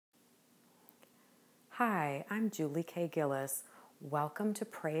Hi, I'm Julie K. Gillis. Welcome to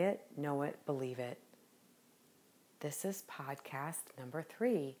Pray It, Know It, Believe It. This is podcast number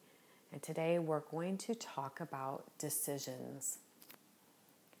 3, and today we're going to talk about decisions.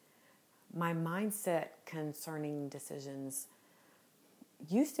 My mindset concerning decisions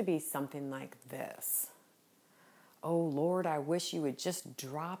used to be something like this. Oh Lord, I wish you would just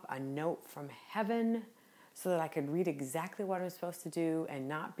drop a note from heaven so that I could read exactly what I'm supposed to do and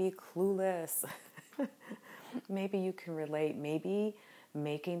not be clueless. Maybe you can relate. Maybe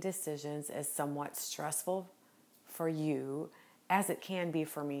making decisions is somewhat stressful for you, as it can be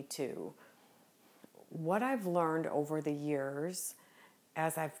for me too. What I've learned over the years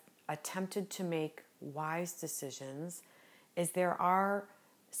as I've attempted to make wise decisions is there are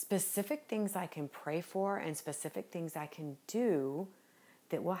specific things I can pray for and specific things I can do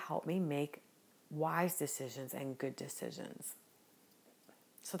that will help me make wise decisions and good decisions.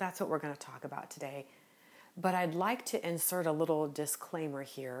 So that's what we're going to talk about today. But I'd like to insert a little disclaimer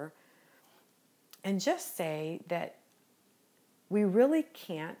here and just say that we really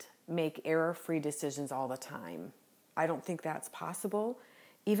can't make error-free decisions all the time. I don't think that's possible.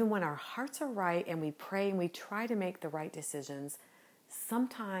 Even when our hearts are right and we pray and we try to make the right decisions,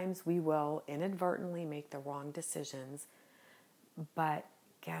 sometimes we will inadvertently make the wrong decisions. But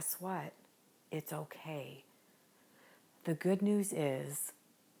guess what? It's okay. The good news is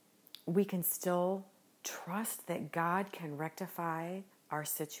we can still trust that God can rectify our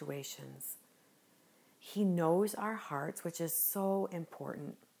situations. He knows our hearts, which is so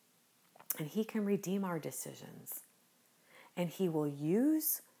important, and He can redeem our decisions. And He will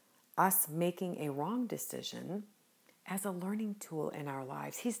use us making a wrong decision as a learning tool in our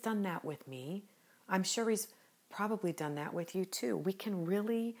lives. He's done that with me. I'm sure He's probably done that with you too. We can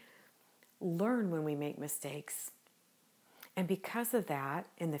really learn when we make mistakes. And because of that,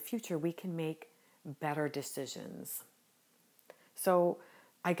 in the future, we can make better decisions. So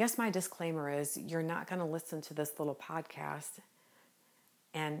I guess my disclaimer is you're not going to listen to this little podcast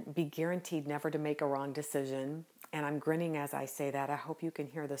and be guaranteed never to make a wrong decision. And I'm grinning as I say that. I hope you can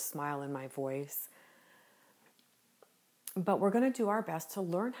hear the smile in my voice. But we're going to do our best to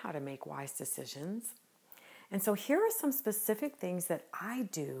learn how to make wise decisions. And so here are some specific things that I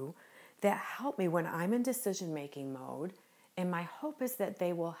do that help me when I'm in decision-making mode. And my hope is that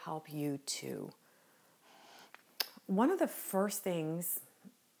they will help you too. One of the first things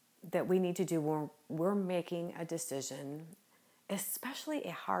that we need to do when we're making a decision, especially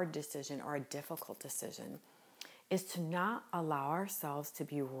a hard decision or a difficult decision, is to not allow ourselves to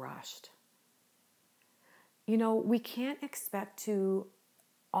be rushed. You know, we can't expect to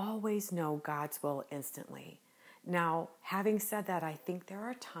always know God's will instantly. Now, having said that, I think there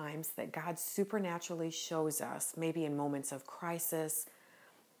are times that God supernaturally shows us, maybe in moments of crisis,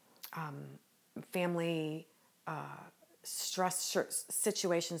 family stress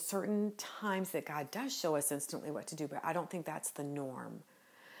situations, certain times that God does show us instantly what to do, but I don't think that's the norm.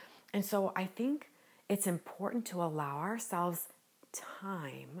 And so I think it's important to allow ourselves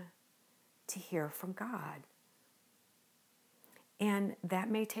time to hear from God. And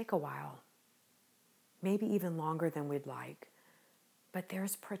that may take a while, maybe even longer than we'd like, but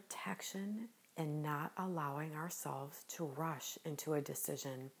there's protection in not allowing ourselves to rush into a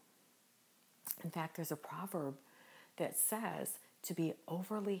decision. In fact, there's a proverb that says to be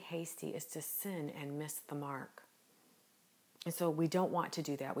overly hasty is to sin and miss the mark. And so we don't want to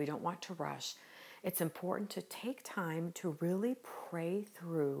do that. We don't want to rush. It's important to take time to really pray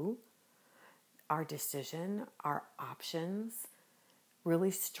through our decision, our options,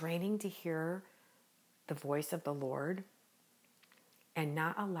 really straining to hear the voice of the Lord and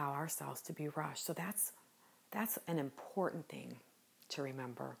not allow ourselves to be rushed. So that's an important thing to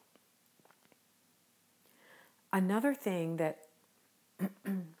remember. Another thing that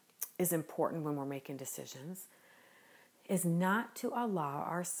is important when we're making decisions is not to allow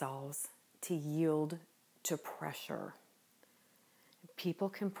ourselves to yield to pressure. People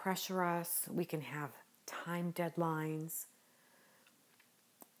can pressure us. We can have time deadlines.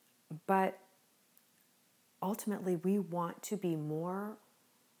 But ultimately, we want to be more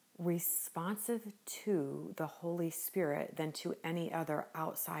responsive to the Holy Spirit than to any other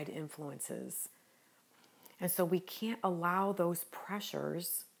outside influences. And so we can't allow those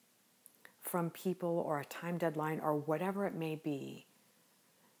pressures from people or a time deadline or whatever it may be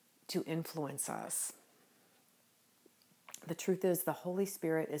to influence us. The truth is the Holy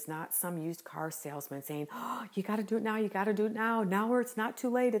Spirit is not some used car salesman saying, oh, you got to do it now, you got to do it now. Now where it's not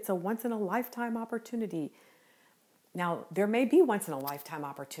too late, it's a once-in-a-lifetime opportunity. Now, there may be once-in-a-lifetime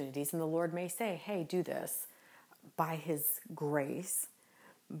opportunities, and the Lord may say, hey, do this by His grace.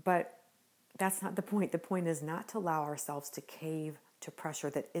 But That's not the point. The point is not to allow ourselves to cave to pressure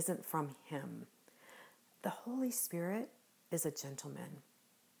that isn't from Him. The Holy Spirit is a gentleman.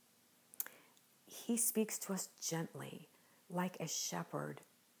 He speaks to us gently, like a shepherd.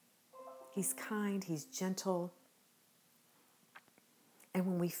 He's kind, He's gentle. And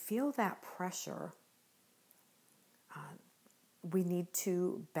when we feel that pressure, we need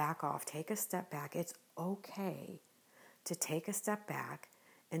to back off, take a step back. It's okay to take a step back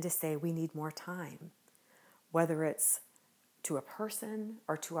and to say we need more time. Whether it's to a person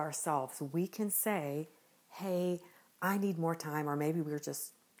or to ourselves, we can say, hey, I need more time, or maybe we're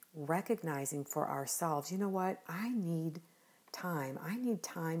just recognizing for ourselves, you know what, I need time. I need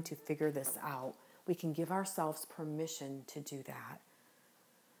time to figure this out. We can give ourselves permission to do that.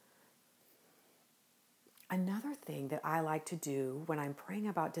 Another thing that I like to do when I'm praying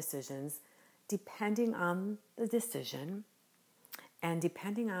about decisions, depending on the decision and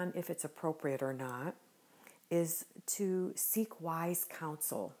depending on if it's appropriate or not, is to seek wise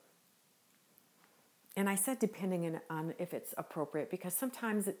counsel. And I said depending on if it's appropriate because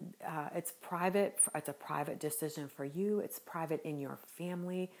sometimes it's private. It's a private decision for you. It's private in your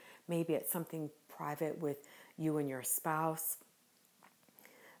family. Maybe it's something private with you and your spouse.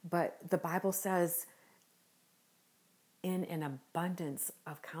 But the Bible says, in an abundance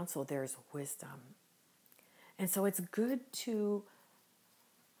of counsel, there's wisdom. And so it's good to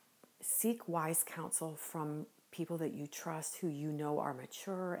seek wise counsel from people that you trust, who you know are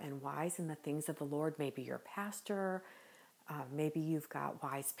mature and wise in the things of the Lord. Maybe your pastor, maybe you've got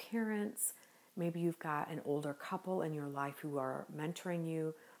wise parents, maybe you've got an older couple in your life who are mentoring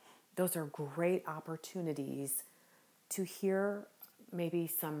you. Those are great opportunities to hear maybe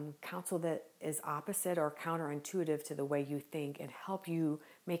some counsel that is opposite or counterintuitive to the way you think and help you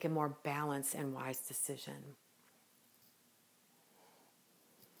make a more balanced and wise decision.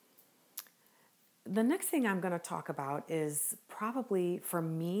 The next thing I'm going to talk about is probably, for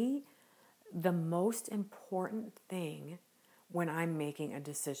me, the most important thing when I'm making a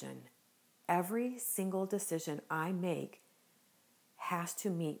decision. Every single decision I make has to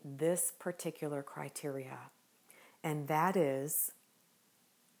meet this particular criteria, and that is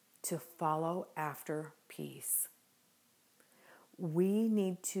to follow after peace. We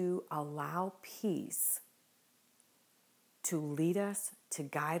need to allow peace to lead us, to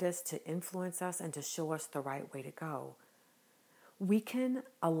guide us, to influence us, and to show us the right way to go. We can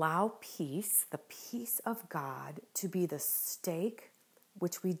allow peace, the peace of God, to be the stake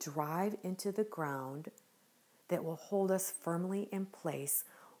which we drive into the ground that will hold us firmly in place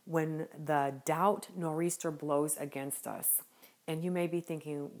when the doubt nor'easter blows against us. And you may be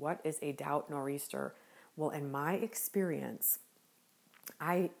thinking, what is a doubt nor'easter? Well, in my experience,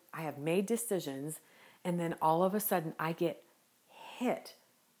 I have made decisions, and then all of a sudden I get hit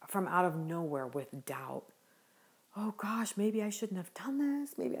from out of nowhere with doubt. Oh gosh, maybe I shouldn't have done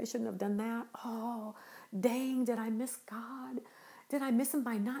this. Maybe I shouldn't have done that. Oh, dang, did I miss God? Did I miss Him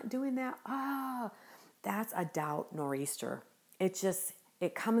by not doing that? That's a doubt nor'easter.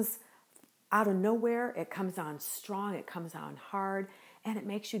 It comes out of nowhere. It comes on strong. It comes on hard. And it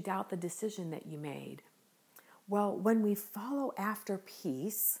makes you doubt the decision that you made. Well, when we follow after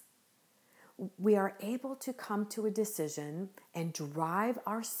peace, we are able to come to a decision and drive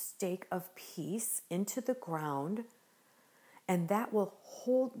our stake of peace into the ground, and that will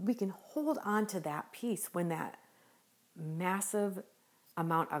we can hold on to that peace when that massive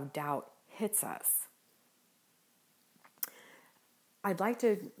amount of doubt hits us. I'd like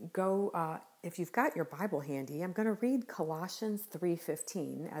to go, if you've got your Bible handy, I'm going to read Colossians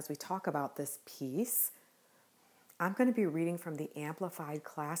 3:15 as we talk about this peace. I'm going to be reading from the Amplified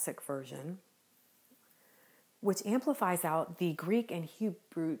Classic Version, which amplifies out the Greek and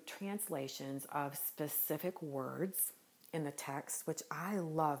Hebrew translations of specific words in the text, which I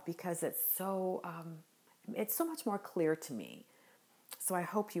love because it's so much more clear to me. So I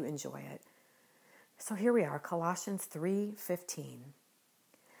hope you enjoy it. So here we are, Colossians 3:15.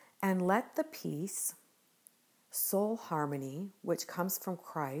 And let the peace, soul harmony, which comes from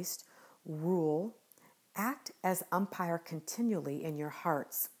Christ, rule, act as umpire continually in your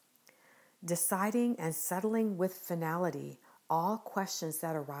hearts, deciding and settling with finality all questions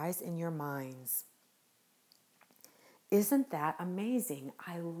that arise in your minds. Isn't that amazing?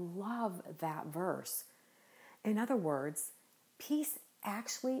 I love that verse. In other words, peace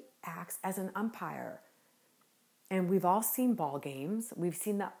actually acts as an umpire. And we've all seen ball games. We've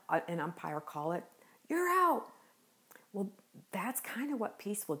seen an umpire call it, "You're out." Well, that's kind of what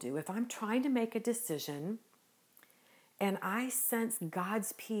peace will do. If I'm trying to make a decision and I sense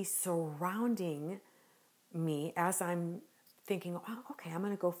God's peace surrounding me as I'm thinking, oh, okay, I'm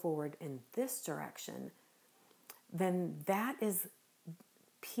going to go forward in this direction, then that is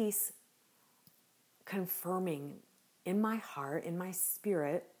peace confirming in my heart, in my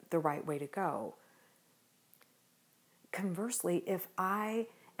spirit, the right way to go. Conversely, if I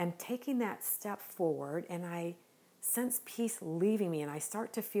am taking that step forward and I sense peace leaving me and I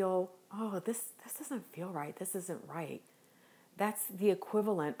start to feel, oh, this doesn't feel right, this isn't right, that's the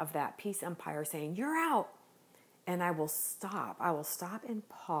equivalent of that peace umpire saying, you're out. And I will stop. I will stop and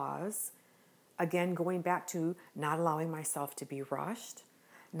pause. Again, going back to not allowing myself to be rushed,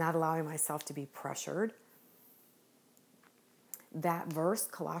 not allowing myself to be pressured. That verse,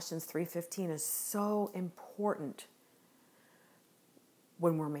 Colossians 3:15, is so important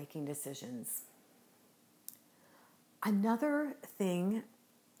when we're making decisions. Another thing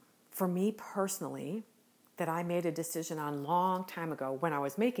for me personally that I made a decision on a long time ago when I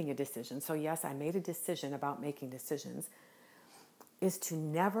was making a decision, so yes, I made a decision about making decisions, is to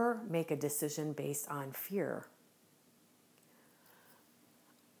never make a decision based on fear.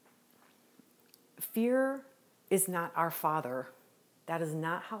 Fear is not our Father. That is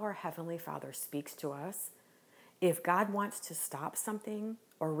not how our Heavenly Father speaks to us. If God wants to stop something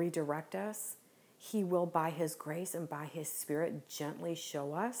or redirect us, He will, by His grace and by His Spirit, gently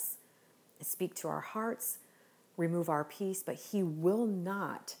show us, speak to our hearts, remove our peace, but He will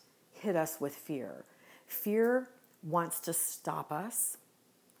not hit us with fear. Fear wants to stop us,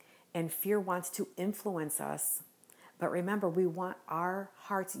 and fear wants to influence us. But remember, we want our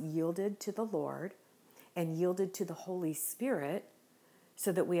hearts yielded to the Lord and yielded to the Holy Spirit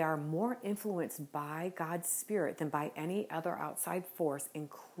so that we are more influenced by God's Spirit than by any other outside force,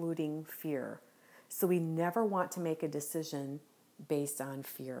 including fear. So we never want to make a decision based on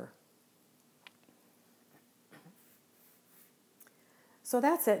fear. So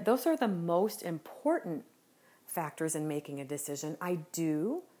that's it. Those are the most important factors in making a decision. I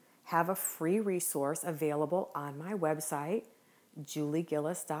do have a free resource available on my website,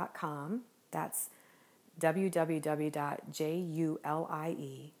 juliegillis.com. That's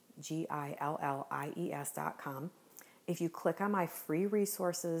www.juliegillies.com. If you click on my free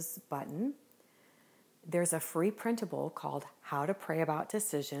resources button, there's a free printable called How to Pray About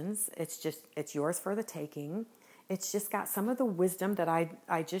Decisions. It's yours for the taking. It's just got some of the wisdom that I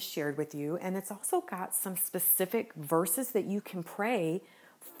just shared with you, and it's also got some specific verses that you can pray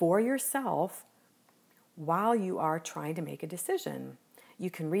for yourself while you are trying to make a decision. You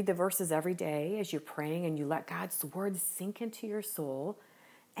can read the verses every day as you're praying, and you let God's word sink into your soul,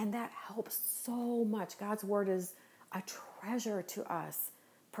 and that helps so much. God's word is a treasure to us,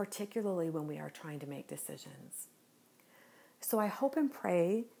 particularly when we are trying to make decisions. So I hope and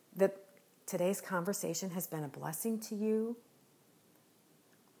pray that today's conversation has been a blessing to you.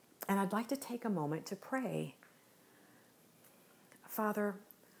 And I'd like to take a moment to pray. Father,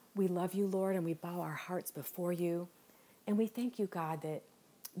 we love you, Lord, and we bow our hearts before you. And we thank you, God, that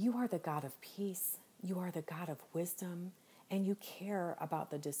you are the God of peace. You are the God of wisdom, and you care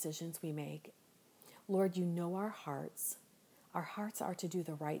about the decisions we make. Lord, you know our hearts. Our hearts are to do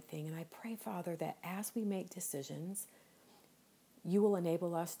the right thing. And I pray, Father, that as we make decisions, you will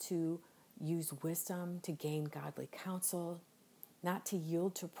enable us to use wisdom to gain godly counsel, not to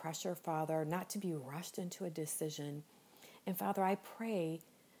yield to pressure, Father, not to be rushed into a decision. And Father, I pray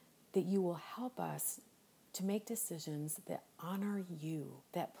that you will help us to make decisions that honor you,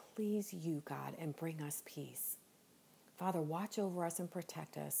 that please you, God, and bring us peace. Father, watch over us and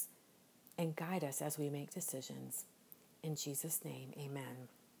protect us and guide us as we make decisions. In Jesus' name, amen.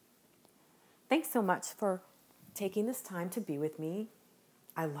 Thanks so much for taking this time to be with me.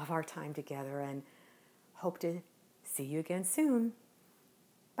 I love our time together and hope to see you again soon.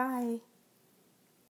 Bye.